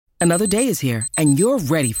Another day is here, and you're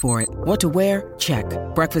ready for it. What to wear? Check.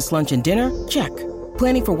 Breakfast, lunch, and dinner? Check.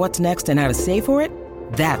 Planning for what's next and how to save for it?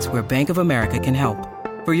 That's where Bank of America can help.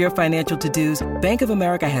 For your financial to-dos, Bank of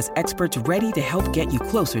America has experts ready to help get you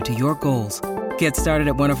closer to your goals. Get started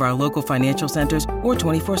at one of our local financial centers or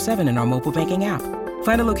 24/7 in our mobile banking app.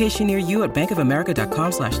 Find a location near you at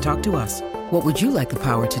bankofamerica.com/talktous. What would you like the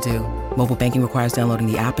power to do? Mobile banking requires downloading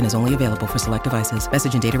the app and is only available for select devices.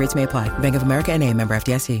 Message and data rates may apply. Bank of America N.A., member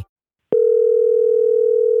FDIC.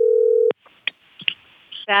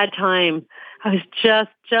 Bad time. I was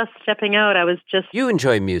just stepping out. You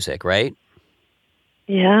enjoy music, right?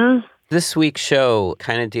 Yeah. This week's show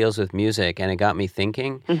kind of deals with music, and it got me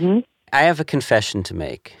thinking. Mm-hmm. I have a confession to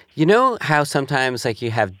make. You know how sometimes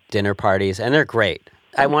you have dinner parties, and they're great.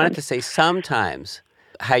 I wanted to say sometimes,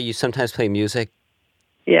 how you sometimes play music.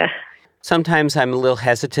 Yeah. Sometimes I'm a little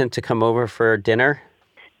hesitant to come over for dinner.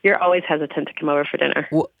 You're always hesitant to come over for dinner.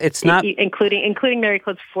 Well, it's not... Including Mary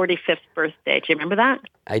Claude's 45th birthday. Do you remember that?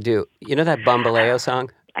 I do. You know that Bambaleo song?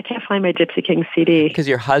 I can't find my Gypsy King CD. Because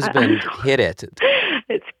your husband hit it.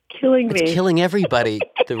 It's killing me. It's killing everybody.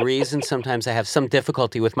 The reason sometimes I have some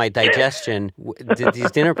difficulty with my digestion, these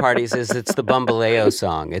dinner parties, is it's the Bambaleo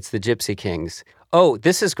song. It's the Gypsy Kings. Oh,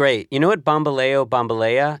 this is great. You know what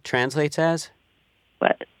Bambalea translates as?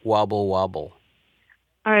 What? Wobble, wobble.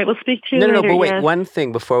 All right, we'll speak to you later. No, but wait, yes. one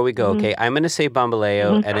thing before we go, okay? I'm going to say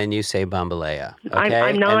Bambaleo, and then you say Bambalea, okay?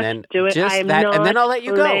 I'm not doing and then I'll let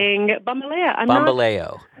you go. Bambalea.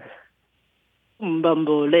 Bambaleo.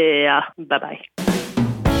 Bambalea. Bye-bye.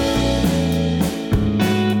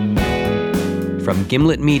 From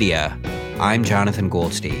Gimlet Media, I'm Jonathan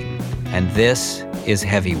Goldstein, and this is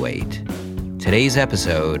Heavyweight. Today's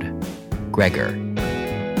episode, Gregor.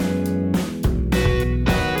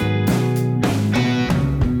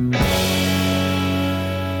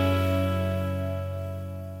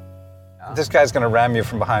 This guy's going to ram you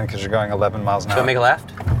from behind because you're going 11 miles an hour. Should I make a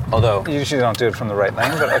left? Although... You usually don't do it from the right lane,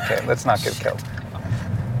 but okay, let's not get killed.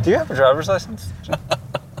 Do you have a driver's license?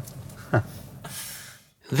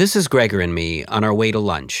 This is Gregor and me on our way to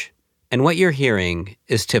lunch, and what you're hearing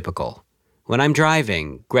is typical. When I'm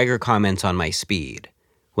driving, Gregor comments on my speed.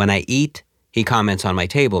 When I eat, he comments on my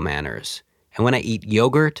table manners. And when I eat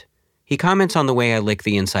yogurt, he comments on the way I lick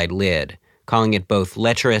the inside lid, calling it both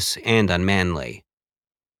lecherous and unmanly.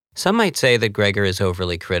 Some might say that Gregor is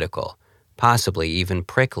overly critical, possibly even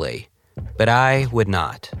prickly, but I would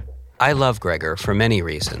not. I love Gregor for many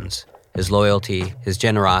reasons. His loyalty, his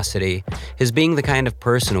generosity, his being the kind of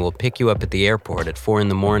person who will pick you up at the airport at 4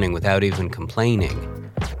 a.m. without even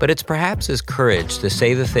complaining. But it's perhaps his courage to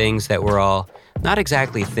say the things that we're all not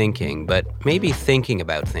exactly thinking, but maybe thinking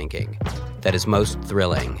about thinking, that is most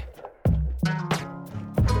thrilling.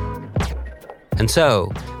 And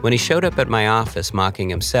so, when he showed up at my office mocking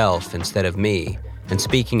himself instead of me and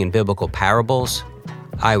speaking in biblical parables,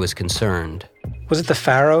 I was concerned. Was it the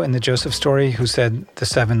Pharaoh in the Joseph story who said the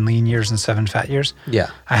 7 lean years and 7 fat years? Yeah.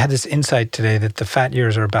 I had this insight today that the fat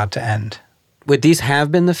years are about to end. Would these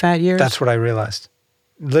have been the fat years? That's what I realized.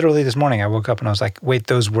 Literally this morning I woke up and I was like, wait,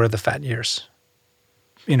 those were the fat years.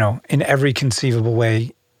 You know, in every conceivable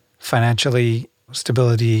way, financially,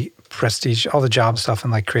 stability, prestige, all the job stuff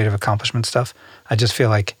and creative accomplishment stuff. I just feel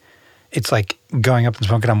like it's like going up in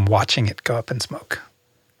smoke and I'm watching it go up in smoke.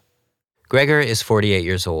 Gregor is 48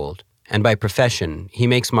 years old, and by profession, he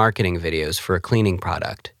makes marketing videos for a cleaning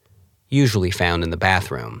product, usually found in the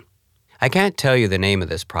bathroom. I can't tell you the name of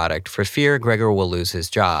this product for fear Gregor will lose his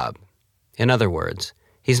job. In other words,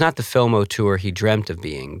 he's not the film auteur he dreamt of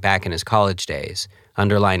being back in his college days,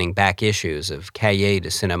 underlining back issues of Cahiers de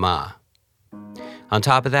Cinema. On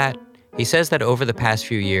top of that, he says that over the past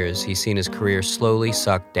few years, he's seen his career slowly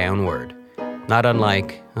suck downward, not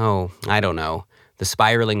unlike, the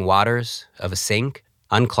spiraling waters of a sink,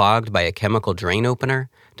 unclogged by a chemical drain opener,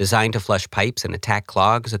 designed to flush pipes and attack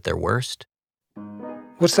clogs at their worst.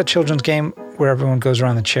 What's that children's game where everyone goes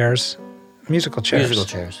around the chairs? Musical chairs. Musical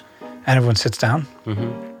chairs. And everyone sits down?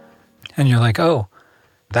 Mm-hmm. And you're like, oh,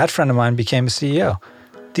 that friend of mine became a CEO.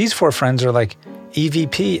 These 4 friends are like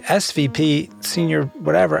EVP, SVP, senior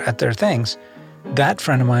whatever at their things. That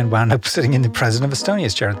friend of mine wound up sitting in the president of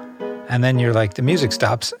Estonia's chair. And then you're like, the music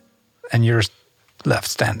stops and you're left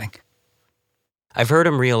standing. I've heard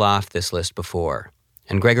him reel off this list before,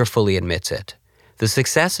 and Gregor fully admits it. The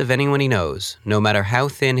success of anyone he knows, no matter how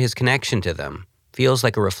thin his connection to them, feels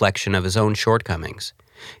like a reflection of his own shortcomings,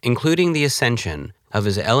 including the ascension of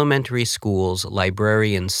his elementary school's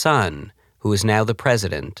librarian son, who is now the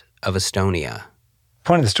president of Estonia.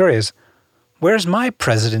 Point of the story is, where's my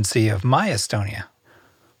presidency of my Estonia?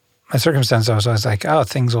 My circumstance, I was always like, oh,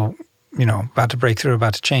 things will about to break through,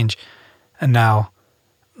 about to change. And now,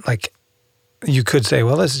 like, you could say,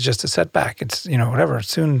 well, this is just a setback. It's, whatever.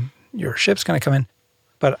 Soon your ship's going to come in.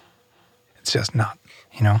 But it's just not,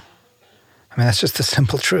 I mean, that's just the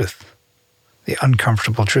simple truth, the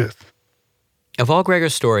uncomfortable truth. Of all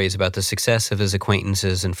Gregor's stories about the success of his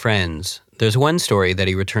acquaintances and friends, there's one story that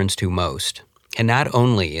he returns to most. And not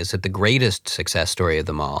only is it the greatest success story of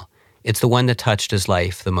them all, it's the one that touched his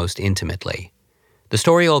life the most intimately. The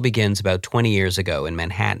story all begins about 20 years ago in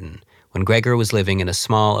Manhattan, when Gregor was living in a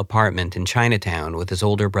small apartment in Chinatown with his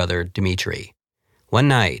older brother, Dmitri. One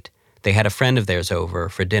night, they had a friend of theirs over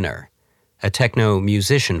for dinner, a techno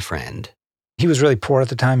musician friend. He was really poor at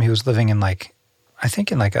the time. He was living in a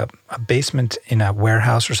basement in a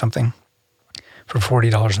warehouse or something for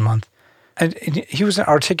 $40 a month. And he was an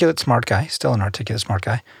articulate, smart guy, still an articulate, smart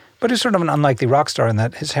guy, but he was sort of an unlikely rock star in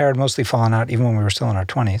that his hair had mostly fallen out even when we were still in our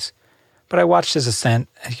 20s. But I watched his ascent,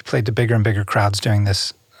 and he played to bigger and bigger crowds doing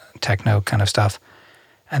this techno kind of stuff.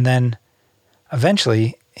 And then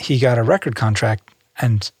eventually he got a record contract,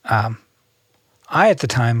 and I, at the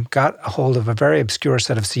time, got a hold of a very obscure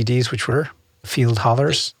set of CDs, which were Field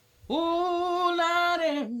Hollers. Oh,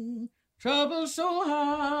 Lord, trouble so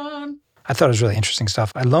hard. I thought it was really interesting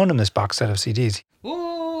stuff. I loaned him this box set of CDs.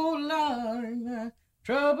 Oh, Lord,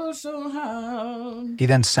 trouble so hard. He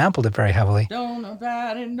then sampled it very heavily. Don't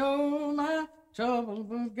nobody know my trouble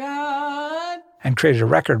but God. And created a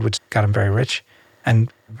record which got him very rich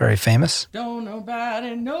and very famous. Don't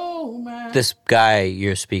nobody know my This guy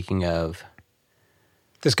you're speaking of.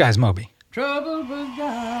 This guy's Moby. trouble but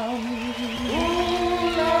God. Oh,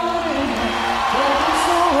 Lord, trouble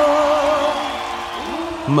so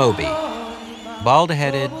hard. Moby.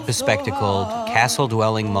 Bald-headed, bespectacled,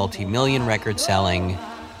 castle-dwelling, multi-million record-selling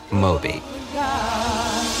Moby.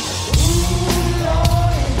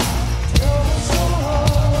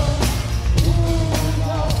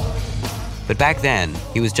 But back then,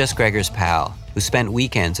 he was just Gregor's pal, who spent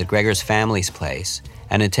weekends at Gregor's family's place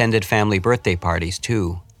and attended family birthday parties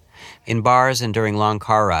too. In bars and during long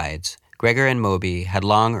car rides, Gregor and Moby had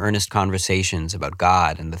long, earnest conversations about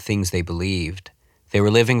God and the things they believed. They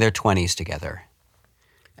were living their 20s together.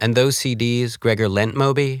 And those CDs Gregor lent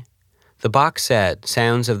Moby? The box set,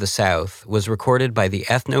 Sounds of the South, was recorded by the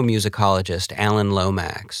ethnomusicologist Alan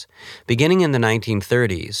Lomax. Beginning in the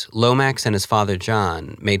 1930s, Lomax and his father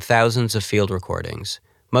John made thousands of field recordings,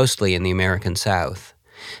 mostly in the American South.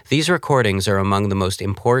 These recordings are among the most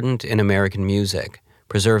important in American music,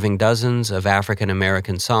 preserving dozens of African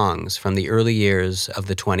American songs from the early years of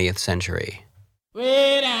the 20th century.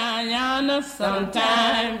 Way down yonder,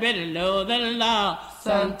 sometime below the law,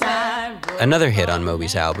 sometime. Another hit on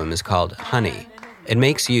Moby's album is called Honey. It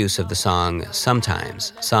makes use of the song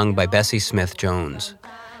Sometimes, sung by Bessie Smith Jones.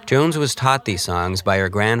 Jones was taught these songs by her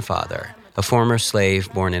grandfather, a former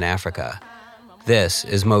slave born in Africa. This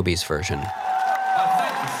is Moby's version.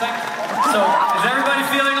 Thank you. So, is everybody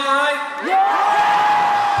feeling all right?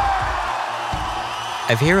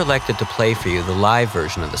 I've here elected to play for you the live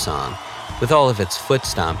version of the song, with all of its foot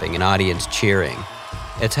stomping and audience cheering.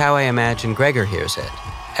 It's how I imagine Gregor hears it,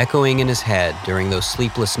 echoing in his head during those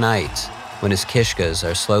sleepless nights when his kishkas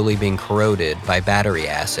are slowly being corroded by battery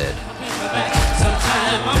acid.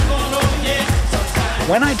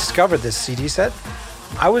 When I discovered this CD set,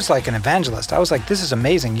 I was like an evangelist. I was like, this is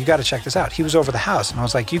amazing. You got to check this out. He was over the house, and I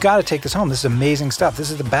was like, you got to take this home. This is amazing stuff. This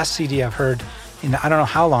is the best CD I've heard in I don't know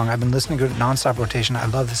how long. I've been listening to it nonstop rotation. I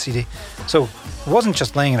love the CD. So it wasn't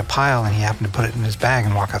just laying in a pile and he happened to put it in his bag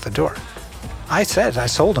and walk out the door. I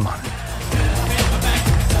sold him on it.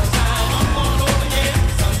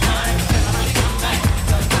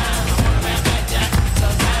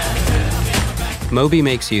 Moby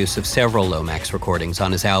makes use of several Lomax recordings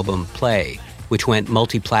on his album Play, which went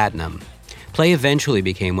multi-platinum. Play eventually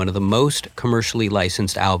became one of the most commercially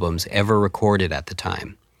licensed albums ever recorded at the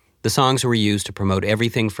time. The songs were used to promote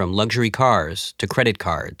everything from luxury cars to credit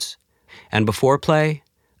cards. And before Play,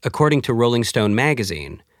 according to Rolling Stone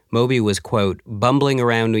magazine, Moby was, quote, bumbling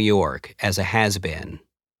around New York as a has-been.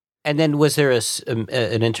 And then was there an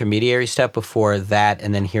intermediary step before that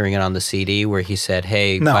and then hearing it on the CD where he said,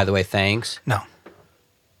 hey, No. by the way, thanks? No.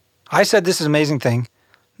 I said, this is an amazing thing.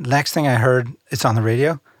 Next thing I heard, it's on the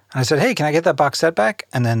radio. And I said, hey, can I get that box set back?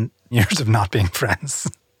 And then years of not being friends.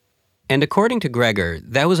 And according to Gregor,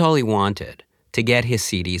 that was all he wanted, to get his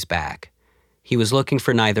CDs back. He was looking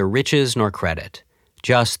for neither riches nor credit,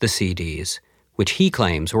 just the CDs, which he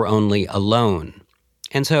claims were only a loan.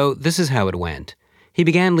 And so this is how it went. He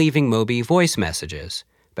began leaving Moby voice messages,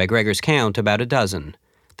 by Gregor's count about a dozen,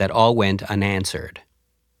 that all went unanswered.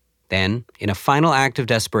 Then, in a final act of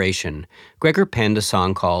desperation, Gregor penned a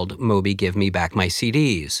song called Moby Give Me Back My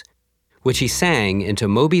CDs, which he sang into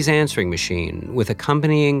Moby's answering machine with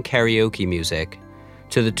accompanying karaoke music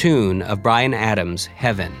to the tune of Bryan Adams'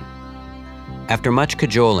 Heaven. After much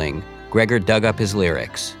cajoling, Gregor dug up his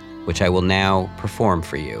lyrics, which I will now perform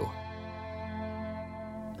for you.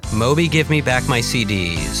 Moby Give Me Back My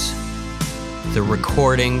CDs, the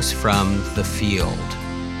recordings from the field,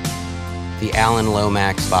 the Alan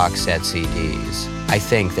Lomax box set CDs. I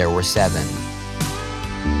think there were 7.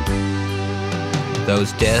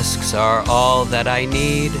 Those discs are all that I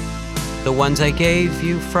need, the ones I gave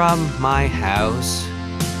you from my house.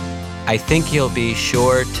 I think you'll be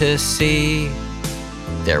sure to see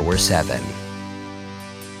there were 7.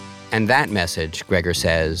 And that message, Gregor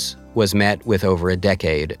says, was met with over a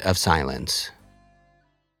decade of silence.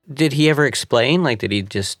 Did he ever explain? Like, did he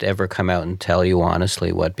just ever come out and tell you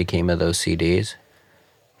honestly what became of those CDs?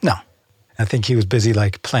 No. I think he was busy,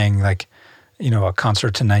 like, playing, like, a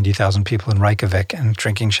concert to 90,000 people in Reykjavik and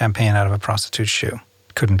drinking champagne out of a prostitute's shoe.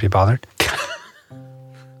 Couldn't be bothered.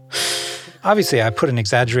 Obviously, I put an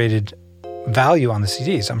exaggerated value on the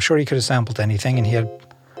CDs. I'm sure he could have sampled anything, and he had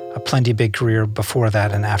a plenty big career before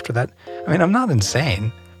that and after that. I mean, I'm not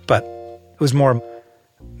insane, but it was more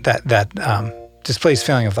that displaced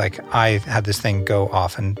feeling of like, I had this thing go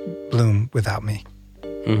off and bloom without me.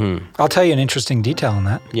 Mm-hmm. I'll tell you an interesting detail on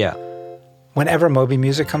that. Yeah. Whenever Moby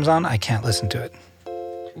music comes on, I can't listen to it.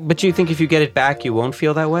 But do you think if you get it back, you won't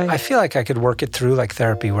feel that way? I feel like I could work it through like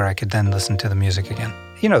therapy where I could then listen to the music again.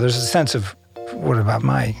 There's a sense of, what about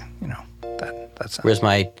my, that's... Where's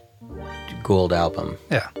my Gould album?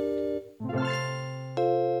 Yeah.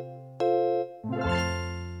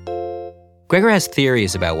 Gregor has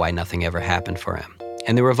theories about why nothing ever happened for him,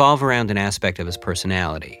 and they revolve around an aspect of his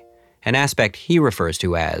personality, an aspect he refers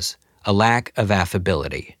to as a lack of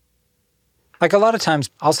affability. Like a lot of times,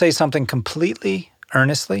 I'll say something completely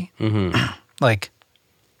earnestly, like,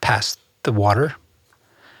 pass the water,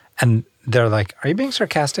 and they're like, are you being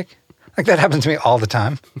sarcastic? Like, that happens to me all the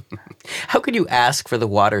time. How could you ask for the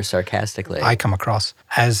water sarcastically? I come across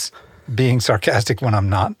as being sarcastic when I'm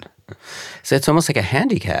not. So it's almost like a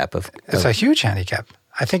handicap. It's a huge handicap.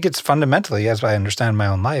 I think it's fundamentally, as I understand my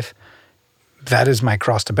own life, that is my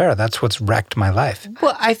cross to bear. That's what's wrecked my life.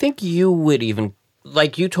 Well, I think you would even,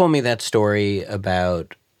 like you told me that story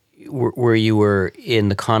about where you were in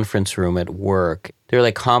the conference room at work. They were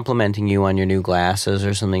like complimenting you on your new glasses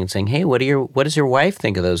or something and saying, hey, what does your wife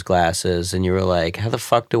think of those glasses? And you were like, how the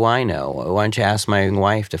fuck do I know? Why don't you ask my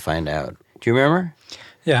wife to find out? Do you remember?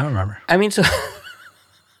 Yeah, I remember. I mean, so...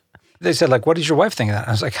 They said, like, what does your wife think of that?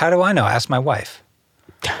 I was like, how do I know? Ask my wife.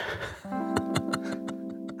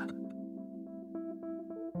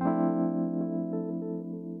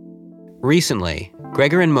 Recently,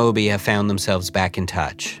 Gregor and Moby have found themselves back in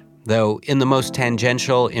touch, though in the most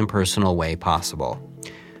tangential, impersonal way possible,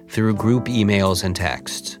 through group emails and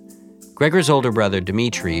texts. Gregor's older brother,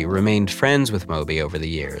 Dmitry, remained friends with Moby over the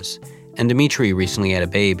years, and Dmitry recently had a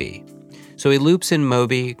baby. So he loops in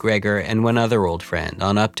Moby, Gregor, and one other old friend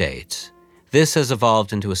on updates. This has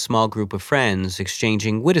evolved into a small group of friends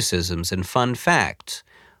exchanging witticisms and fun facts,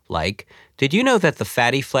 like, did you know that the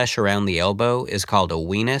fatty flesh around the elbow is called a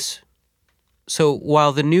weenus? So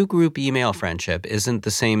while the new group email friendship isn't the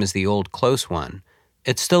same as the old close one,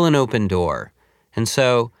 it's still an open door. And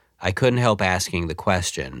so I couldn't help asking the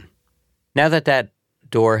question. Now that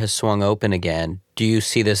door has swung open again, do you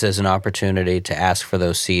see this as an opportunity to ask for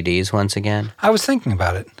those CDs once again? I was thinking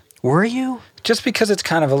about it. Were you? Just because it's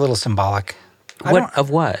kind of a little symbolic. Of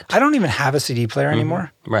what? I don't even have a CD player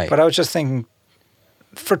anymore. Right. But I was just thinking,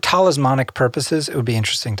 for talismanic purposes, it would be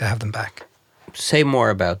interesting to have them back. Say more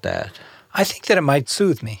about that. I think that it might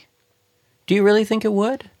soothe me. Do you really think it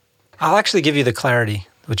would? I'll actually give you the clarity,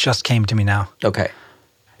 which just came to me now. Okay.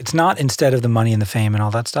 It's not instead of the money and the fame and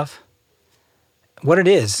all that stuff. What it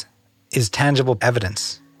is tangible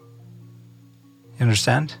evidence. You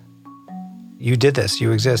understand? You did this.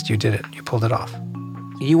 You exist. You did it. You pulled it off.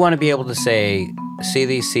 You want to be able to say, see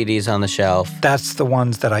these CDs on the shelf? That's the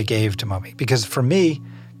ones that I gave to Moby. Because for me,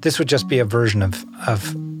 this would just be a version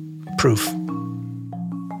of proof.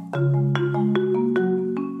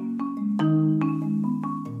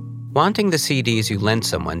 Wanting the CDs you lent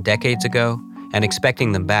someone decades ago and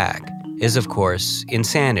expecting them back is, of course,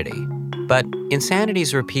 insanity. But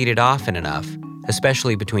insanities repeated often enough,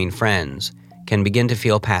 especially between friends, can begin to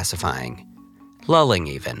feel pacifying. Lulling,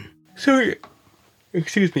 even. So,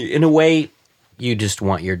 excuse me, in a way, you just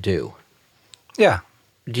want your due. Yeah.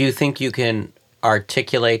 Do you think you can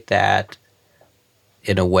articulate that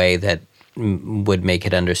in a way that would make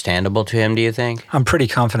it understandable to him, do you think? I'm pretty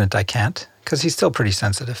confident I can't, because he's still pretty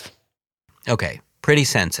sensitive. Okay, pretty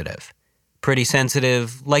sensitive. Pretty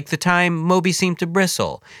sensitive, like the time Moby seemed to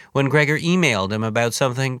bristle when Gregor emailed him about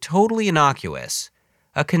something totally innocuous,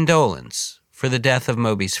 a condolence for the death of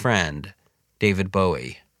Moby's friend, David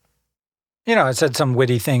Bowie. You know, it said some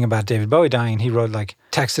witty thing about David Bowie dying, and he wrote,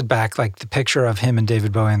 texted back, the picture of him and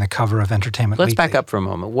David Bowie on the cover of Entertainment Let's Weekly. back up for a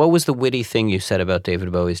moment. What was the witty thing you said about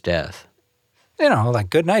David Bowie's death? You know,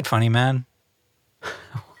 good night, funny man.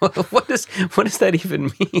 What does that even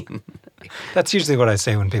mean? That's usually what I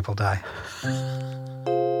say when people die.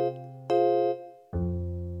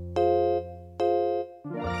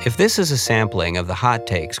 If this is a sampling of the hot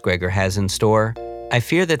takes Gregor has in store, I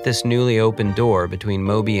fear that this newly opened door between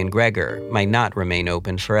Moby and Gregor might not remain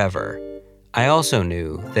open forever. I also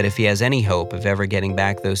knew that if he has any hope of ever getting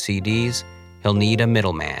back those CDs, he'll need a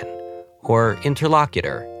middleman, or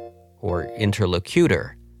interlocutor, or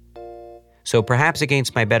interlocutor. So perhaps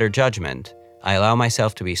against my better judgment, I allow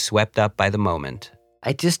myself to be swept up by the moment.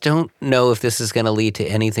 I just don't know if this is going to lead to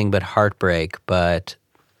anything but heartbreak, but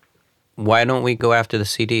why don't we go after the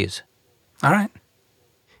CDs? All right.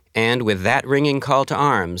 And with that ringing call to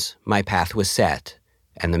arms, my path was set,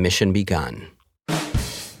 and the mission begun.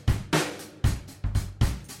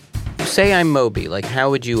 Say I'm Moby, how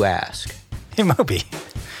would you ask? Hey, Moby,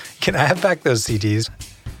 can I have back those CDs?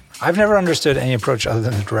 I've never understood any approach other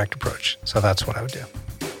than the direct approach, so that's what I would do.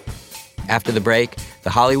 After the break,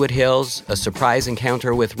 the Hollywood Hills, a surprise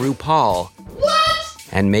encounter with RuPaul. What?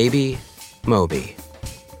 And maybe Moby.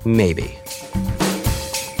 Maybe.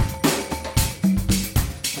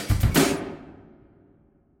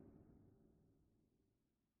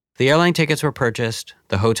 The airline tickets were purchased,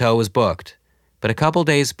 the hotel was booked, but a couple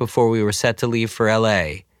days before we were set to leave for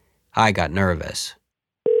LA, I got nervous.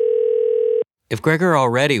 If Gregor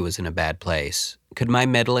already was in a bad place, could my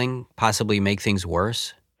meddling possibly make things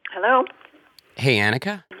worse? Hello? Hey,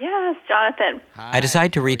 Annika? Yes, Jonathan. I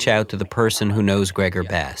decide to reach out to the person who knows Gregor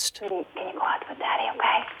best. Can you go out with Daddy,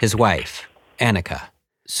 okay? His wife, Annika.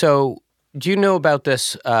 So, do you know about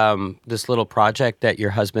this little project that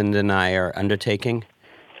your husband and I are undertaking?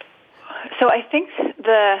 So I think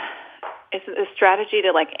the strategy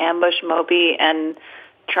to ambush Moby and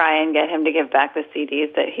try and get him to give back the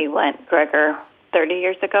CDs that he lent Gregor 30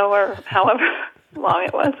 years ago or however long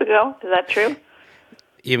it was ago. Is that true?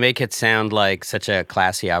 You make it sound like such a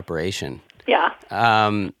classy operation. Yeah.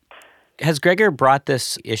 Has Gregor brought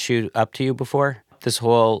this issue up to you before? This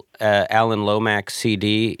whole Alan Lomax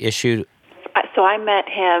CD issue? So I met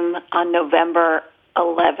him on November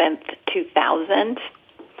 11th, 2000.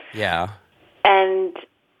 Yeah. And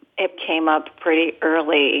it came up pretty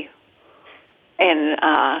early in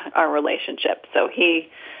our relationship. So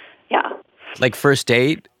First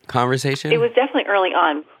date conversation? It was definitely early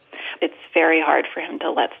on. It's very hard for him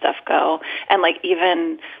to let stuff go. And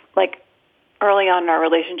even early on in our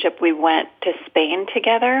relationship, we went to Spain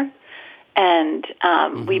together, and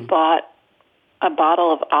we bought a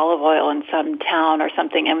bottle of olive oil in some town or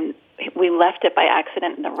something, and we left it by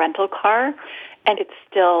accident in the rental car, and it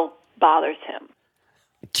still bothers him.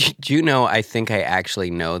 Do you know, I think I actually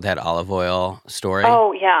know that olive oil story.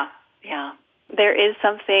 Oh, yeah. There is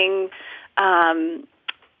something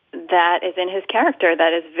that is in his character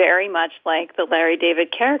that is very much like the Larry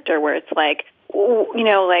David character, where it's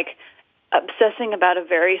obsessing about a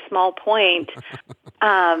very small point.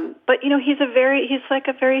 But, he's a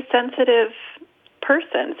very sensitive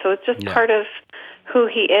person. So it's just part of who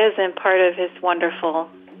he is and part of his wonderful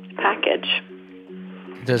package.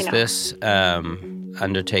 Does this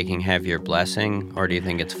undertaking have your blessing, or do you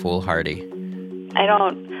think it's foolhardy?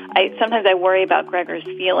 Sometimes I worry about Gregor's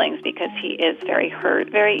feelings because he is very hurt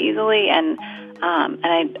very easily, and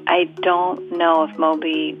I don't know if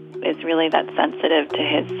Moby is really that sensitive to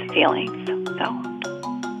his feelings. So.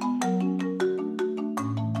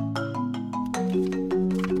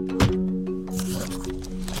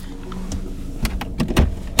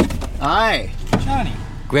 Hi. Johnny.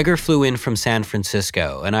 Gregor flew in from San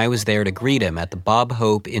Francisco, and I was there to greet him at the Bob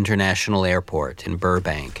Hope International Airport in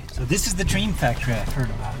Burbank. So this is the dream factory I've heard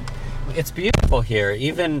about. It's beautiful here.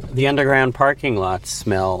 Even the underground parking lots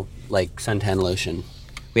smell like suntan lotion.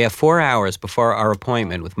 We have 4 hours before our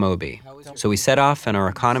appointment with Moby, so we set off in our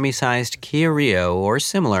economy-sized Kia Rio or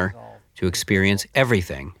similar to experience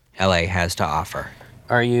everything LA has to offer.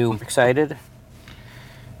 Are you excited?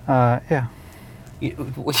 Yeah. You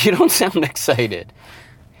don't sound excited.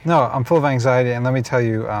 No, I'm full of anxiety, and let me tell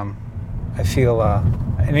you, I feel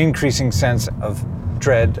an increasing sense of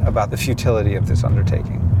dread about the futility of this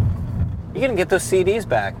undertaking. You're going to get those CDs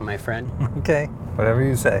back, my friend. Okay, whatever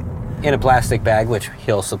you say. In a plastic bag, which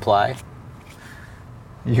he'll supply.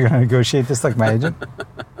 You're going to negotiate this like my agent?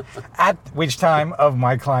 At which time of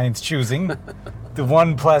my client's choosing, the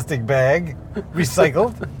one plastic bag,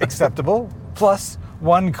 recycled, acceptable, plus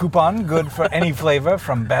one coupon good for any flavor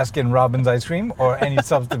from Baskin-Robbins ice cream or any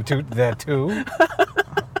substitute thereto.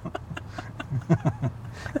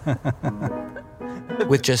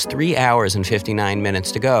 With just 3 hours and 59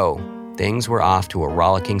 minutes to go, things were off to a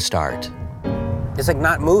rollicking start. It's like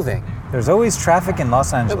not moving. There's always traffic in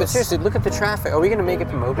Los Angeles. No, but seriously, look at the traffic. Are we going to make it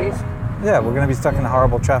to Moby's? Yeah, we're going to be stuck in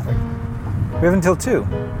horrible traffic. We have until 2.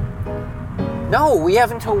 No, we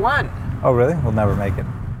have until 1. Oh, really? We'll never make it.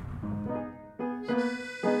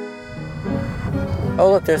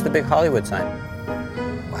 Oh, look, there's the big Hollywood sign.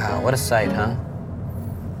 Wow, what a sight, huh?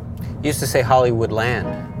 Used to say Hollywood Land.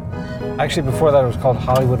 Actually, before that, it was called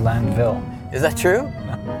Hollywood Landville. Is that true?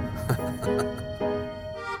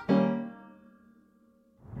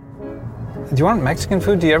 Do you want Mexican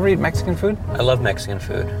food? Do you ever eat Mexican food? I love Mexican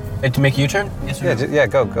food. To make U-turn? Yes or no? Yeah,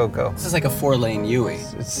 go, go, go. This is like a 4-lane Yui.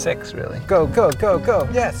 It's 6, really. Go, go, go, go.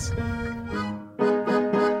 Yes.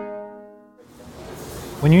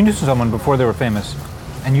 When you knew someone before they were famous,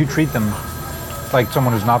 and you treat them like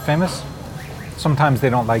someone who's not famous, sometimes they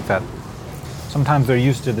don't like that. Sometimes they're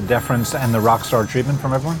used to the deference and the rock star treatment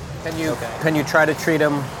from everyone. Can you try to treat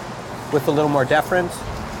them with a little more deference?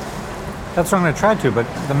 That's what I'm going to try to, but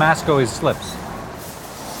the mask always slips.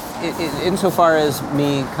 Insofar as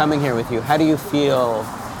me coming here with you, how do you feel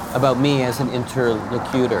about me as an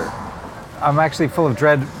interlocutor? I'm actually full of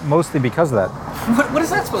dread, mostly because of that. What is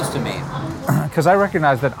that supposed to mean? Because I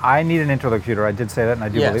recognize that I need an interlocutor. I did say that, and I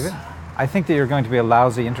do Yes. believe it. I think that you're going to be a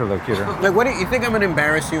lousy interlocutor. Like, what do you think I'm going to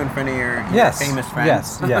embarrass you in front of your famous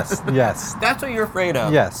friends? Yes, yes. That's what you're afraid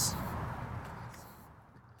of? Yes.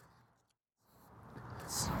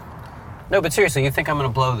 No, but seriously, you think I'm going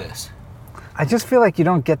to blow this? I just feel like you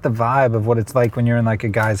don't get the vibe of what it's like when you're in like a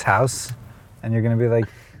guy's house and you're going to be like,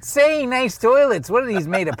 say, nice toilets. What are these,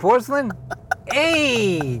 made of porcelain?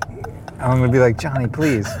 Hey! I'm going to be like, Johnny,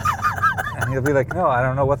 please. And he'll be like, no, I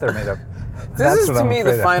don't know what they're made of. This is, to me,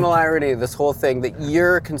 the final irony of this whole thing, that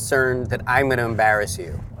you're concerned that I'm going to embarrass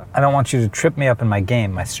you. I don't want you to trip me up in my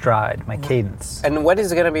game, my stride, my cadence. And what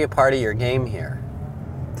is going to be a part of your game here?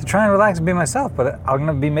 To try and relax and be myself, but I'm going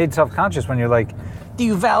to be made self-conscious when you're like, do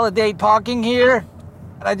you validate parking here?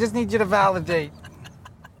 I just need you to validate.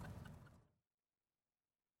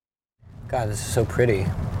 God, this is so pretty.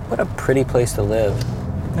 What a pretty place to live.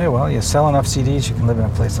 Yeah, well, you sell enough CDs, you can live in a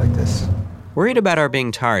place like this. Worried about our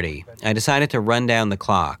being tardy, I decided to run down the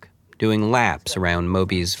clock, doing laps around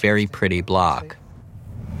Moby's very pretty block.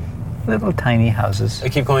 Little tiny houses. I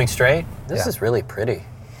keep going straight? This is really pretty.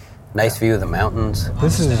 Nice view of the mountains.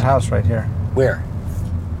 This is his house right here. Where?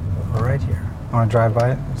 Right here. Want to drive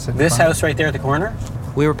by it? This house right there at the corner?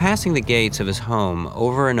 We were passing the gates of his home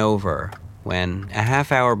over and over when, a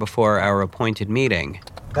half hour before our appointed meeting...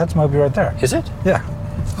 That's Moby right there. Is it? Yeah.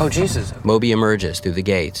 Oh, Jesus. Moby emerges through the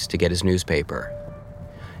gates to get his newspaper.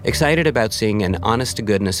 Excited about seeing an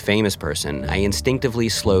honest-to-goodness famous person, I instinctively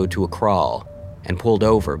slowed to a crawl and pulled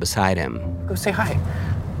over beside him. Go say hi.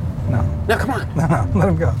 No. No, come on. No, let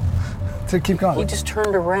him go. So keep going. He just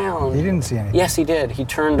turned around. He didn't see anything. Yes, he did. He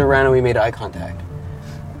turned around and we made eye contact.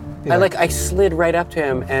 Yeah. I slid right up to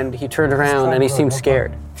him and he turned around and he seemed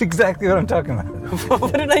scared. That's exactly what I'm talking about.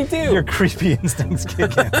 What did I do? Your creepy instincts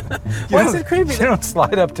kick in. Why is it creepy? You don't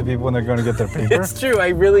slide up to people when they're going to get their paper. It's true. I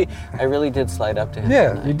really did slide up to him.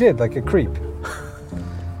 Yeah, you did, like a creep.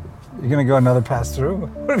 You're going to go another pass through?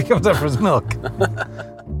 What if he comes up for his milk?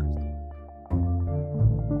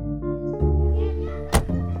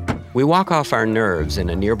 We walk off our nerves in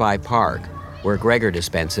a nearby park where Gregor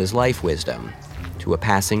dispenses life wisdom to a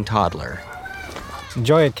passing toddler.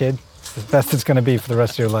 Enjoy it, kid. It's the best it's going to be for the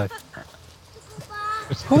rest of your life.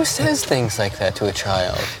 Who says things like that to a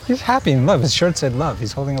child? He's happy in love. His shirt said love.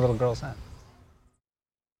 He's holding a little girl's hand.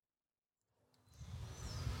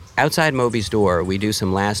 Outside Moby's door, we do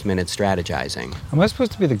some last-minute strategizing. Am I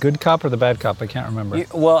supposed to be the good cop or the bad cop? I can't remember.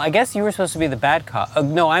 Well, I guess you were supposed to be the bad cop.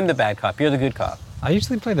 No, I'm the bad cop. You're the good cop. I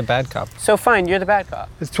usually play the bad cop. So fine, you're the bad cop.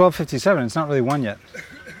 It's 12:57. It's not really 1 yet.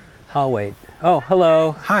 I'll wait. Oh,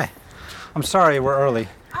 hello. Hi. I'm sorry we're early.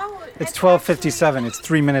 It's 12:57. It's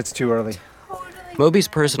 3 minutes too early. Moby's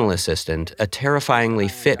personal assistant, a terrifyingly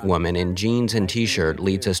fit woman in jeans and t-shirt,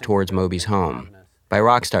 leads us towards Moby's home. By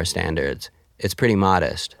rockstar standards, it's pretty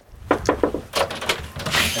modest.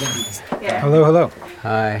 Hello, hello.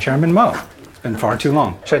 Hi. Chairman Mo. It's been far too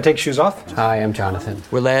long. Should I take shoes off? Hi, I'm Jonathan.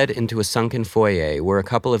 We're led into a sunken foyer where a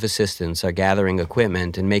couple of assistants are gathering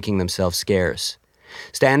equipment and making themselves scarce.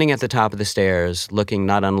 Standing at the top of the stairs, looking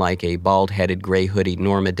not unlike a bald-headed, gray-hoodied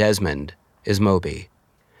Norma Desmond, is Moby.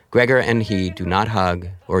 Gregor and he do not hug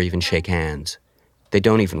or even shake hands. They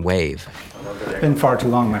don't even wave. Been far too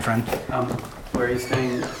long, my friend. Where are you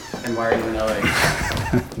staying and why are you in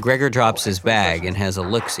LA? Gregor drops his bag and has a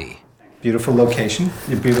look-see. Beautiful location,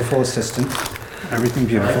 your beautiful assistant, everything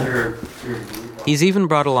beautiful. He's even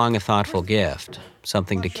brought along a thoughtful gift,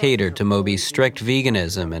 something to cater to Moby's strict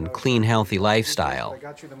veganism and clean, healthy lifestyle.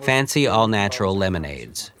 Fancy all-natural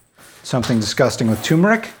lemonades. Something disgusting with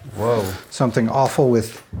turmeric. Whoa. Something awful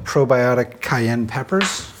with probiotic cayenne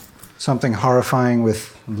peppers. Something horrifying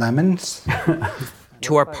with lemons.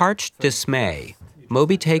 To our parched dismay,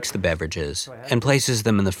 Moby takes the beverages and places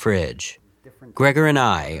them in the fridge. Gregor and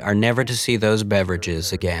I are never to see those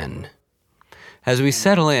beverages again. As we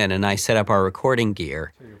settle in and I set up our recording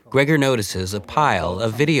gear, Gregor notices a pile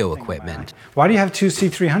of video equipment. Why do you have two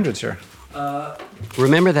C300s here?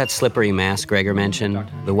 Remember that slippery mask Gregor mentioned?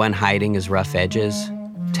 The one hiding his rough edges?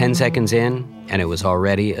 10 seconds in, and it was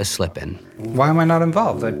already a slip-in. Why am I not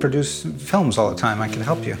involved? I produce films all the time. I can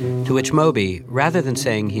help you. To which Moby, rather than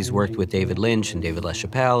saying he's worked with David Lynch and David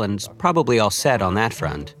LaChapelle and's probably all set on that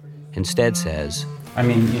front, instead says, I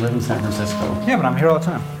mean, you live in San Francisco. Yeah, but I'm here all the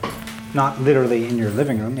time. Not literally in your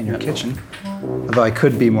living room, in your kitchen. Although I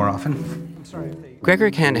could be more often. Gregor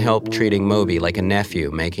can't help treating Moby like a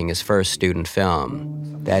nephew making his first student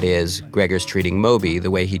film. That is, Gregor's treating Moby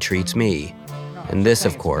the way he treats me. And this,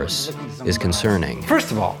 of course, is concerning.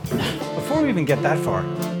 First of all, before we even get that far,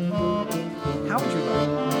 how would you like?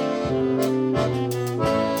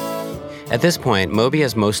 At this point, Moby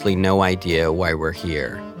has mostly no idea why we're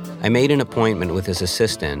here. I made an appointment with his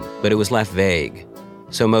assistant, but it was left vague.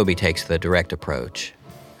 So Moby takes the direct approach.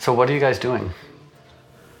 So what are you guys doing?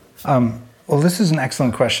 Well, this is an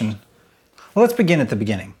excellent question. Well, let's begin at the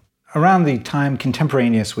beginning. Around the time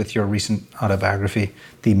contemporaneous with your recent autobiography,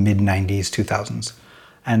 the mid-90s, 2000s.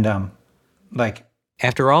 And,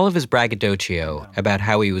 After all of his braggadocio about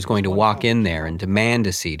how he was going to walk in there and demand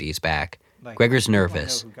a CD's back, Gregor's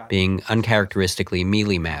nervous, being uncharacteristically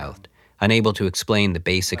mealy-mouthed, unable to explain the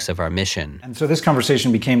basics of our mission. And so this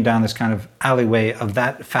conversation became down this kind of alleyway of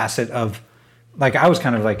that facet of, I was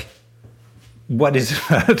kind of like, what is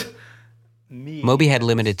that? Moby had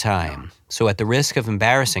limited time, so at the risk of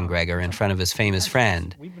embarrassing Gregor in front of his famous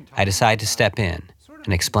friend, I decide to step in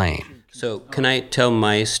and explain. So can I tell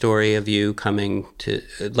my story of you coming to...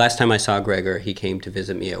 Last time I saw Gregor, he came to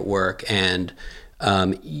visit me at work, and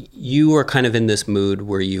you were kind of in this mood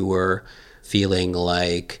where you were feeling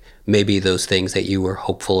like maybe those things that you were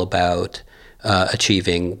hopeful about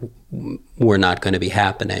achieving were not going to be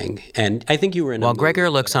happening. And I think you were in While Gregor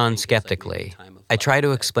looks on skeptically, I try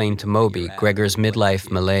to explain to Moby Gregor's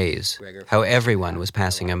midlife malaise, how everyone was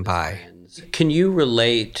passing him by. Can you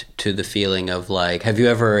relate to the feeling of have you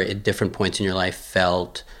ever at different points in your life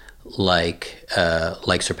felt like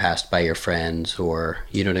surpassed by your friends, or,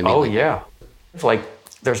 you know what I mean? Oh, yeah. It's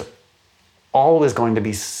there's always going to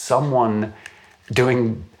be someone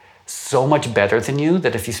doing so much better than you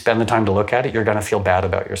that if you spend the time to look at it, you're going to feel bad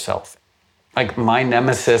about yourself. My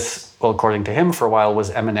nemesis, well, according to him for a while,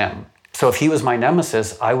 was Eminem. So if he was my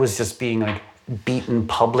nemesis, I was just being beaten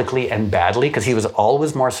publicly and badly because he was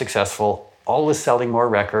always more successful, always selling more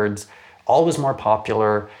records, always more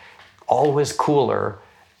popular, always cooler.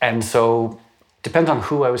 And so depends on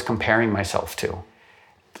who I was comparing myself to.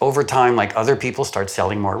 Over time, other people start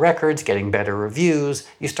selling more records, getting better reviews,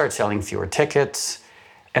 you start selling fewer tickets.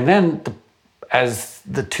 And then as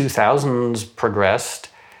the 2000s progressed,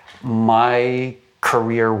 my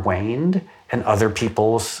career waned and other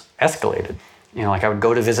people's escalated. I would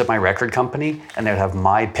go to visit my record company and they would have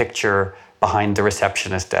my picture behind the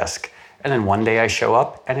receptionist desk. And then one day I show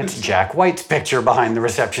up and it's Jack White's picture behind the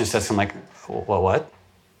receptionist desk. I'm like, well, what?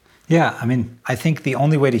 Yeah, I think the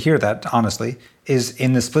only way to hear that, honestly, is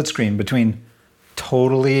in the split screen between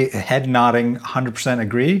totally head nodding, 100%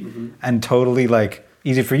 agree, and totally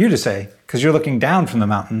easy for you to say, because you're looking down from the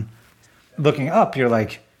mountain. Looking up, you're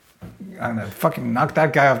like, I'm gonna fucking knock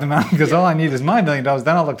that guy off the mountain because all I need is my $1 million,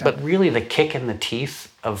 then I'll look down. But really the kick in the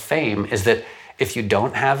teeth of fame is that if you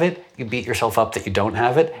don't have it, you beat yourself up that you don't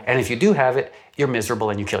have it. And if you do have it, you're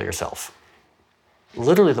miserable and you kill yourself.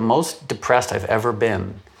 Literally the most depressed I've ever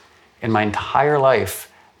been in my entire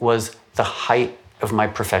life was the height of my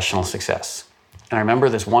professional success. And I remember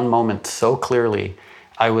this one moment so clearly.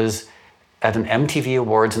 I was at an MTV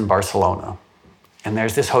Awards in Barcelona. And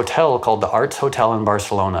there's this hotel called the Arts Hotel in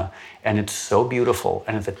Barcelona. And it's so beautiful.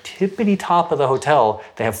 And at the tippity top of the hotel,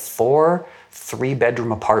 they have 4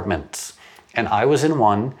 3-bedroom apartments. And I was in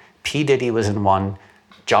one, P. Diddy was in one,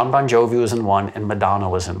 John Bon Jovi was in one, and Madonna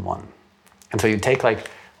was in one. And so you'd take like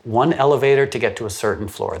one elevator to get to a certain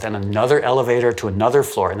floor, then another elevator to another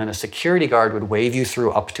floor, and then a security guard would wave you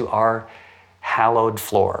through up to our hallowed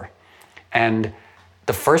floor. And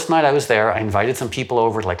the first night I was there, I invited some people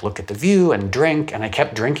over to like look at the view and drink, and I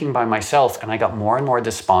kept drinking by myself, and I got more and more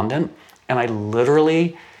despondent. And I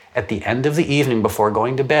literally, at the end of the evening before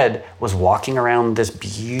going to bed, was walking around this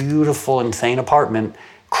beautiful, insane apartment,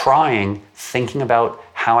 crying, thinking about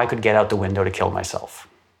how I could get out the window to kill myself.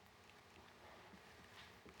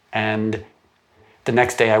 And the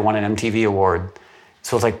next day I won an MTV award.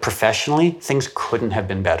 So it's like professionally, things couldn't have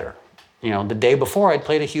been better. You know, the day before I'd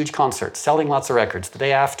played a huge concert, selling lots of records. The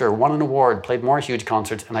day after, won an award, played more huge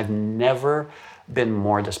concerts, and I've never been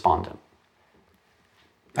more despondent.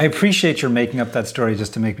 I appreciate your making up that story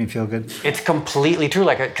just to make me feel good. It's completely true,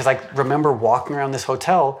 like, because I remember walking around this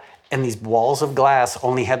hotel and these walls of glass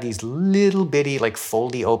only had these little bitty, like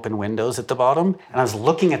foldy open windows at the bottom. And I was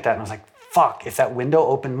looking at that and I was like, fuck, if that window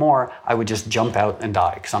opened more, I would just jump out and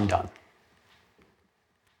die because I'm done.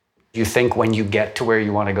 You think when you get to where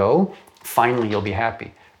you want to go, finally you'll be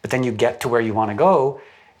happy. But then you get to where you want to go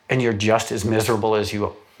and you're just as miserable as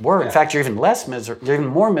you were. In fact, you're even you're even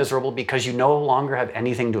more miserable because you no longer have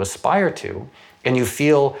anything to aspire to. And you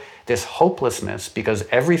feel this hopelessness because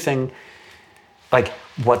everything, like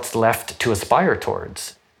what's left to aspire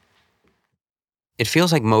towards. It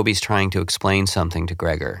feels like Moby's trying to explain something to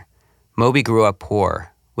Gregor. Moby grew up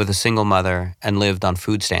poor, with a single mother, and lived on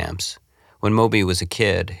food stamps. When Moby was a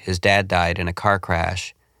kid, his dad died in a car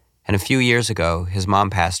crash, and a few years ago, his mom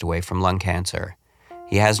passed away from lung cancer.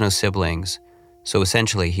 He has no siblings, so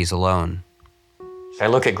essentially he's alone. I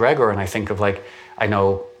look at Gregor and I think of like, I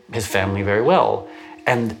know his family very well.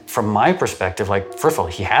 And from my perspective, like, first of all,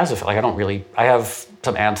 he has I have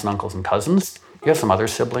some aunts and uncles and cousins. You have some other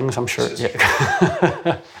siblings, I'm sure.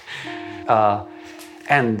 Yeah.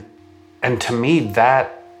 And to me,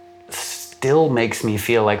 that still makes me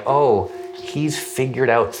feel like, oh, he's figured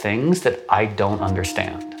out things that I don't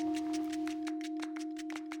understand.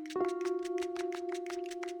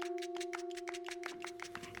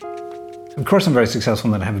 Of course, I'm very successful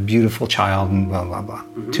in that I have a beautiful child and blah, blah, blah.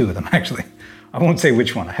 Mm-hmm. 2 of them, actually. I won't say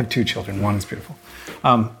which one. I have 2 children. One is beautiful.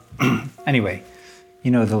 Anyway,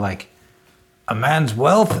 you know, a man's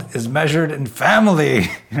wealth is measured in family,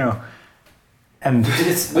 you know. And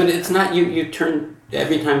but it's not, you turn,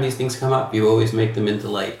 every time these things come up, you always make them into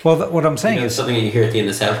like... Well, what I'm saying is... something you hear at the end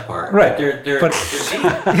of South Park. Right. But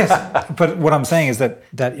yes, but what I'm saying is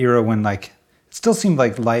that era when like, it still seemed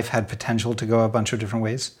like life had potential to go a bunch of different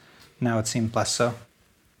ways. Now it seems less so.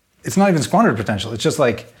 It's not even squandered potential. It's just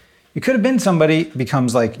like, you could have been somebody,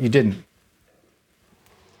 becomes like, you didn't.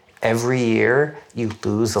 Every year, you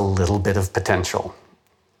lose a little bit of potential.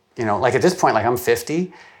 You know, like at this point, like I'm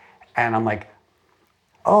 50, and I'm like,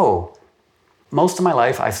 oh, most of my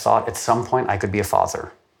life I've thought at some point I could be a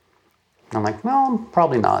father. And I'm like, well,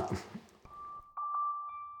 probably not.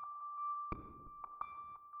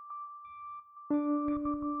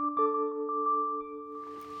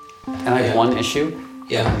 And I have one issue.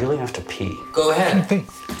 Yeah. I really have to pee. Go ahead. Pee.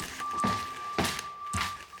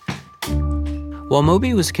 While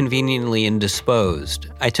Moby was conveniently indisposed,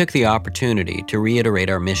 I took the opportunity to reiterate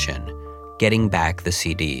our mission, getting back the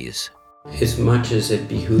CDs. As much as it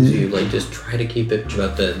behooves you, like, just try to keep it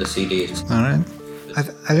about the CDs. All right.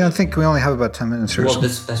 I don't think we only have about 10 minutes or so. Well,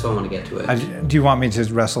 that's why I want to get to it. Do you want me to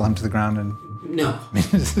wrestle him to the ground? And No.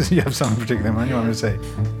 you have something particular in mind you want me to say?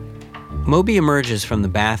 Moby emerges from the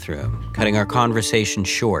bathroom, cutting our conversation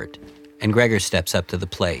short, and Gregor steps up to the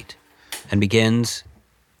plate and begins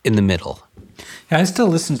in the middle. Yeah, I still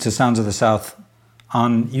listen to Sounds of the South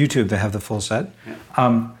on YouTube. They have the full set.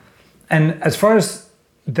 Yeah. And as far as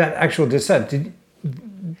that actual disc set,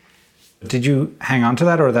 did you hang on to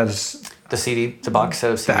that, or that's the CD, the box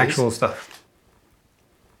set of CDs? The actual stuff?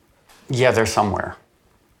 Yeah, they're somewhere.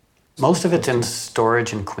 Most of it's in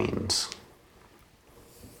storage in Queens.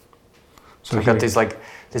 So I've got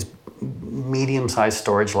this medium-sized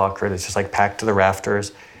storage locker that's just like packed to the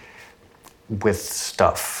rafters with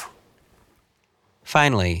stuff.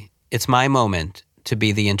 Finally, it's my moment to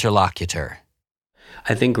be the interlocutor.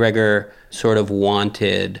 I think Gregor sort of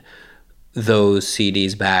wanted those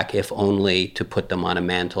CDs back, if only to put them on a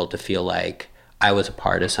mantle, to feel like I was a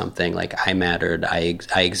part of something, like I mattered, I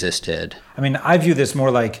existed. I mean, I view this more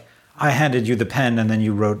like I handed you the pen and then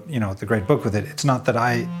you wrote, the great book with it. It's not that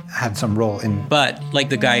I had some role in... But like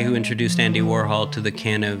the guy who introduced Andy Warhol to the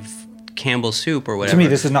can of Campbell's soup or whatever. To me,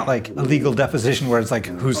 this is not like a legal deposition where it's like,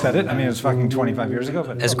 who said it? I mean, it was fucking 25 years ago.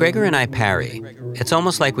 But as Gregor and I parry, it's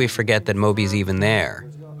almost like we forget that Moby's even there,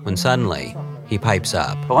 when suddenly he pipes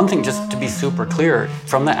up. But one thing, just to be super clear,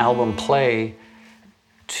 from the album Play,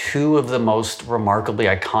 2 of the most remarkably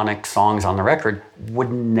iconic songs on the record would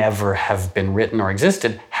never have been written or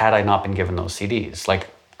existed had I not been given those CDs. Like,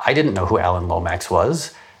 I didn't know who Alan Lomax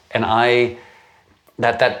was, and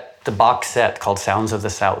the box set called Sounds of the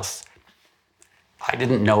South, I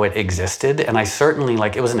didn't know it existed, and I certainly,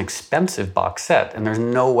 it was an expensive box set, and there's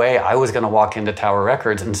no way I was gonna walk into Tower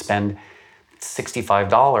Records and spend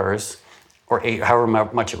 $65 or however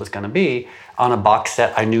much it was gonna be on a box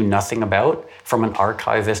set I knew nothing about from an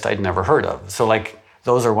archivist I'd never heard of. So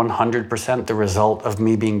those are 100% the result of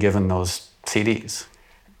me being given those CDs.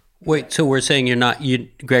 Wait, so we're saying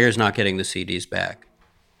Gregor's not getting the CDs back?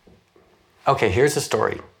 Okay, here's the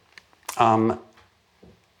story. Friend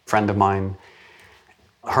of mine,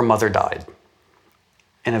 her mother died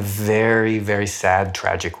in a very, very sad,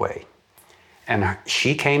 tragic way. And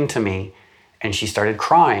she came to me and she started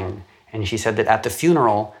crying. And she said that at the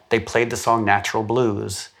funeral, they played the song Natural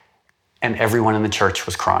Blues and everyone in the church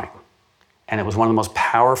was crying. And it was one of the most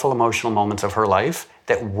powerful emotional moments of her life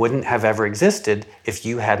that wouldn't have ever existed if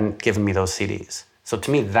you hadn't given me those CDs. So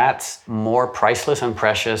to me, that's more priceless and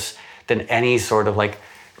precious than any sort of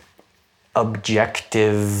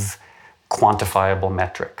objective, quantifiable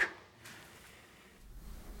metric.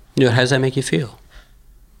 How does that make you feel?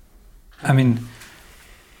 I mean,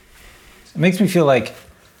 it makes me feel like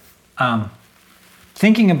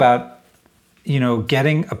thinking about,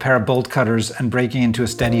 getting a pair of bolt cutters and breaking into a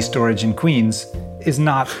steady storage in Queens is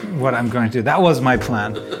not what I'm going to do. That was my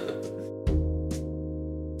plan.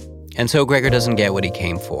 And so Gregor doesn't get what he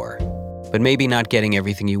came for. But maybe not getting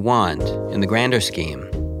everything you want, in the grander scheme,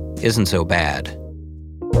 isn't so bad.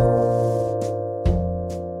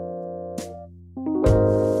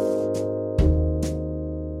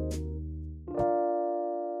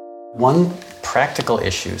 One practical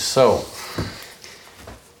issue. So,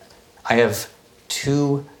 I have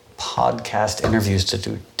 2 podcast interviews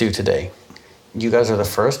to do today. You guys are the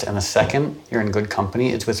first, and the second, you're in good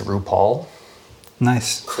company. It's with RuPaul.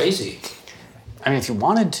 Nice. Crazy. I mean, if you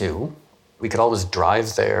wanted to, we could always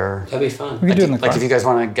drive there. That'd be fun. We could do it in the car. If you guys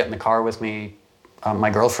want to get in the car with me, my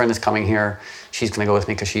girlfriend is coming here. She's going to go with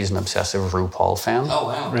me because she's an obsessive RuPaul fan. Oh,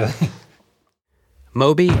 wow. Really?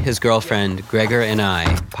 Moby, his girlfriend, Gregor, and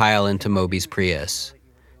I pile into Moby's Prius.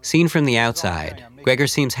 Seen from the outside, Gregor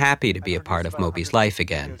seems happy to be a part of Moby's life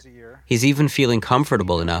again. He's even feeling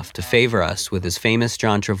comfortable enough to favor us with his famous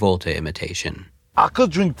John Travolta imitation. I could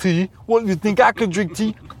drink tea. What, you think I could drink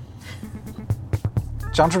tea?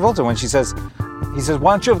 John Travolta, when he says,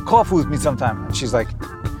 why don't you have coffee with me sometime? And she's like,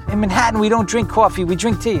 in Manhattan, we don't drink coffee, we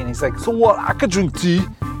drink tea. And he's like, So what, I could drink tea.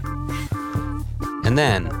 And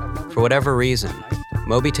then, for whatever reason,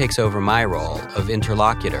 Moby takes over my role of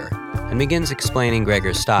interlocutor and begins explaining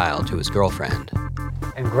Gregor's style to his girlfriend.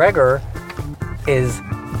 And Gregor is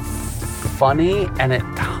funny and at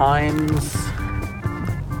times,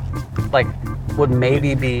 would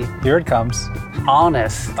maybe be here it comes,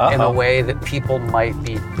 honest in a way that people might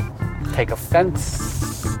take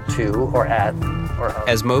offense to or at.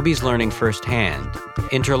 As Moby's learning firsthand,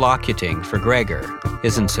 interlocuting for Gregor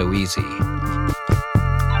isn't so easy.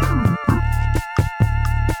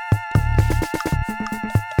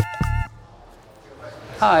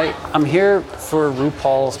 Hi, I'm here for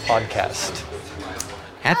RuPaul's podcast.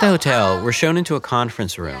 At the hotel, we're shown into a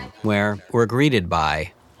conference room where we're greeted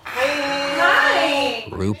by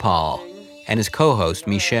RuPaul and his co-host,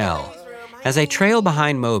 Michelle. As I trail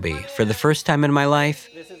behind Moby, for the first time in my life,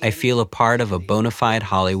 I feel a part of a bona fide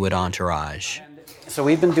Hollywood entourage. So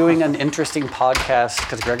we've been doing an interesting podcast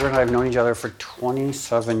because Gregor and I have known each other for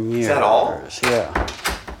 27 years. Is that all? Yeah.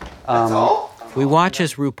 That's all? We watch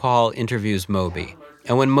as RuPaul interviews Moby.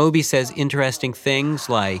 And when Moby says interesting things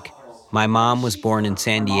like, my mom was born in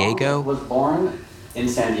San Diego. Was born in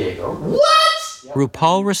San Diego. What?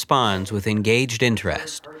 RuPaul responds with engaged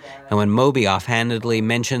interest. And when Moby offhandedly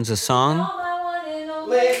mentions a song,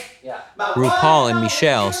 RuPaul and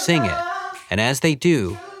Michelle sing it. And as they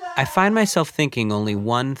do, I find myself thinking only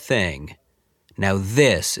one thing. Now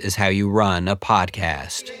this is how you run a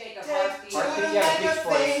podcast.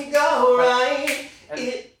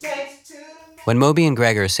 When Moby and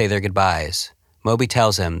Gregor say their goodbyes, Moby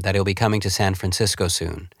tells him that he'll be coming to San Francisco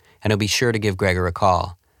soon, and he'll be sure to give Gregor a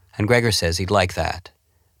call. And Gregor says he'd like that.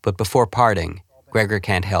 But before parting, Gregor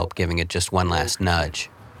can't help giving it just one last nudge.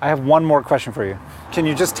 I have one more question for you. Can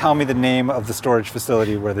you just tell me the name of the storage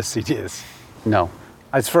facility where the CD is? No.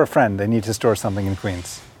 It's for a friend. They need to store something in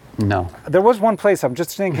Queens. No. There was one place. I'm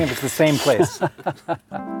just thinking if it's the same place.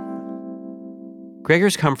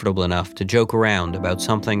 Gregor's comfortable enough to joke around about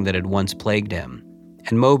something that had once plagued him.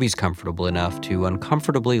 and Moby's comfortable enough to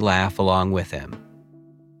uncomfortably laugh along with him.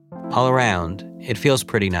 All around, it feels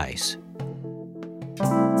pretty nice.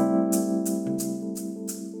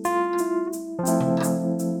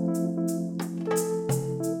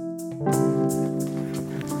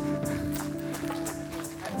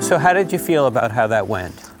 So how did you feel about how that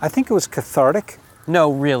went? I think it was cathartic.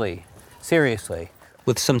 No, really. Seriously.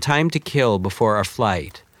 With some time to kill before our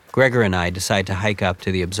flight, Gregor and I decide to hike up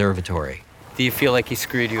to the observatory. Do you feel like he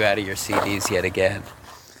screwed you out of your CDs yet again?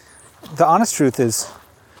 The honest truth is,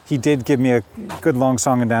 he did give me a good long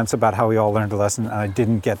song and dance about how we all learned a lesson, and I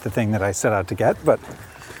didn't get the thing that I set out to get. But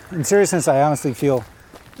in seriousness, I honestly feel,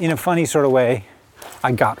 in a funny sort of way,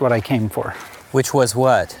 I got what I came for. Which was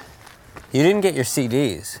what? You didn't get your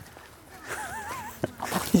CDs.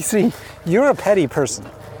 You see, you're a petty person.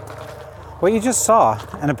 What you just saw,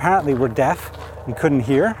 and apparently were deaf and couldn't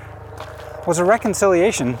hear, was a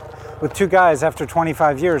reconciliation with two guys after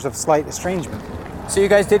 25 years of slight estrangement. So you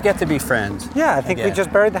guys did get to be friends? Yeah, I think we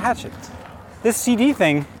just buried the hatchet. This CD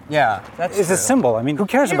thing is a symbol. I mean, who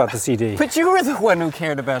cares about the CD? But you were the one who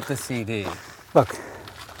cared about the CD. Look,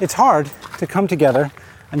 it's hard to come together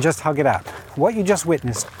and just hug it out. What you just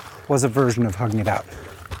witnessed was a version of hugging it out.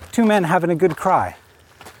 Two men having a good cry.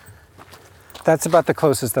 That's about the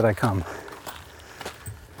closest that I come.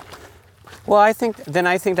 Well, I think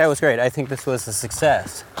that was great. I think this was a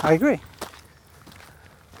success. I agree.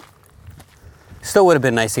 Still would have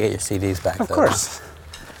been nice to get your CDs back, Of though. course.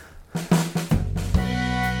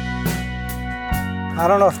 I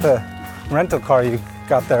don't know if the rental car you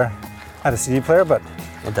got there had a CD player, but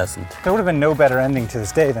it doesn't. There would have been no better ending to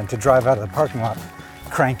this day than to drive out of the parking lot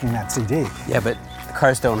cranking that CD. Yeah, but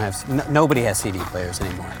cars don't have, nobody has CD players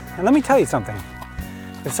anymore. And let me tell you something.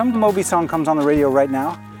 If some Moby song comes on the radio right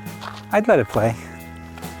now, I'd let it play.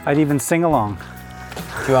 I'd even sing along.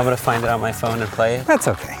 Do you want me to find it on my phone and play it? That's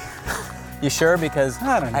okay. You sure? Because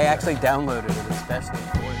I actually downloaded it especially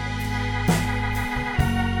for you.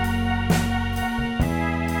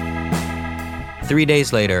 3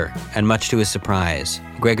 days later, and much to his surprise,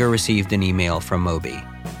 Gregor received an email from Moby.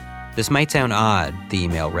 This might sound odd, the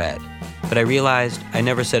email read, but I realized I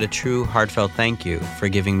never said a true, heartfelt thank you for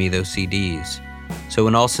giving me those CDs. So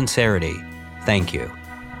in all sincerity, thank you.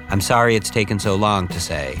 I'm sorry it's taken so long to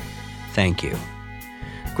say thank you.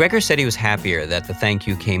 Gregor said he was happier that the thank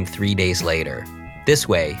you came 3 days later. This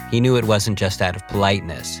way, he knew it wasn't just out of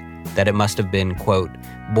politeness, that it must have been, quote,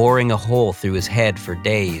 boring a hole through his head for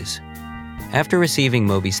days. After receiving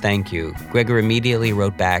Moby's thank you, Gregor immediately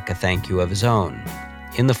wrote back a thank you of his own,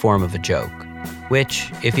 in the form of a joke,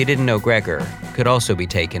 which, if you didn't know Gregor, could also be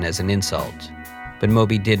taken as an insult. But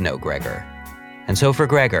Moby did know Gregor. And so for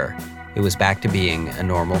Gregor, it was back to being a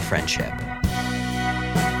normal friendship.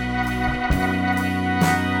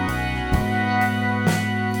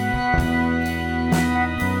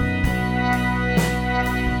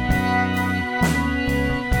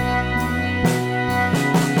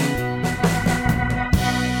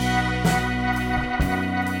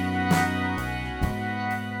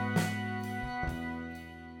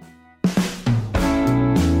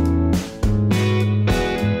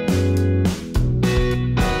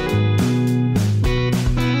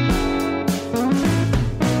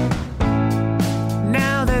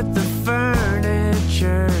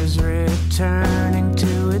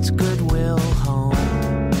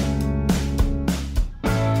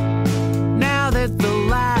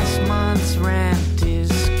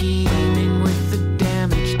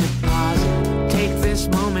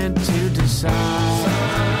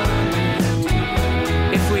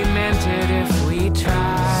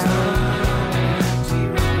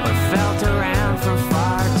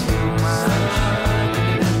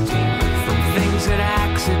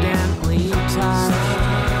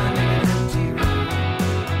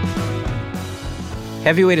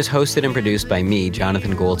 Heavyweight is hosted and produced by me,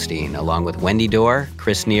 Jonathan Goldstein, along with Wendy Dorr,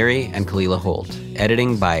 Chris Neary, and Kalila Holt.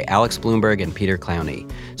 Editing by Alex Bloomberg and Peter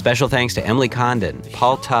Clowney. Special thanks to Emily Condon,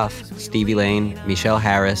 Paul Tuff, Stevie Lane, Michelle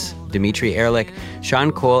Harris, Dimitri Ehrlich,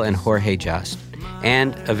 Sean Cole, and Jorge Just.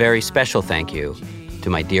 And a very special thank you to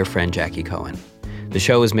my dear friend Jackie Cohen. The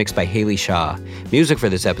show was mixed by Haley Shaw. Music for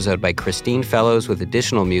this episode by Christine Fellows, with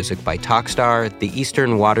additional music by Talkstar, the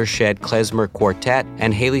Eastern Watershed Klezmer Quartet,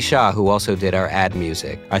 and Haley Shaw, who also did our ad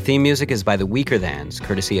music. Our theme music is by the Weaker Thans,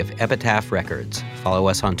 courtesy of Epitaph Records. Follow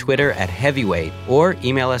us on Twitter at Heavyweight or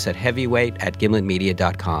email us at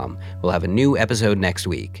heavyweight@gimletmedia.com. We'll have a new episode next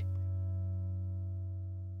week.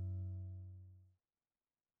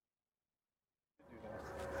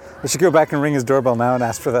 I should go back and ring his doorbell now and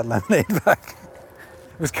ask for that lemonade back.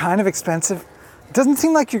 It was kind of expensive. It doesn't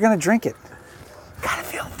seem like you're gonna drink it. Gotta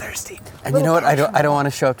feel thirsty. thirsty. And you know what? I don't want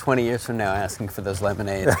to show up 20 years from now asking for those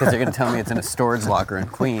lemonades because they're going to tell me it's in a storage locker in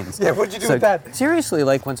Queens. Yeah, what'd you do with that? Seriously,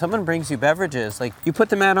 like when someone brings you beverages, like you put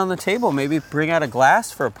them out on the table, maybe bring out a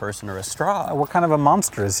glass for a person or a straw. What kind of a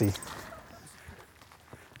monster is he?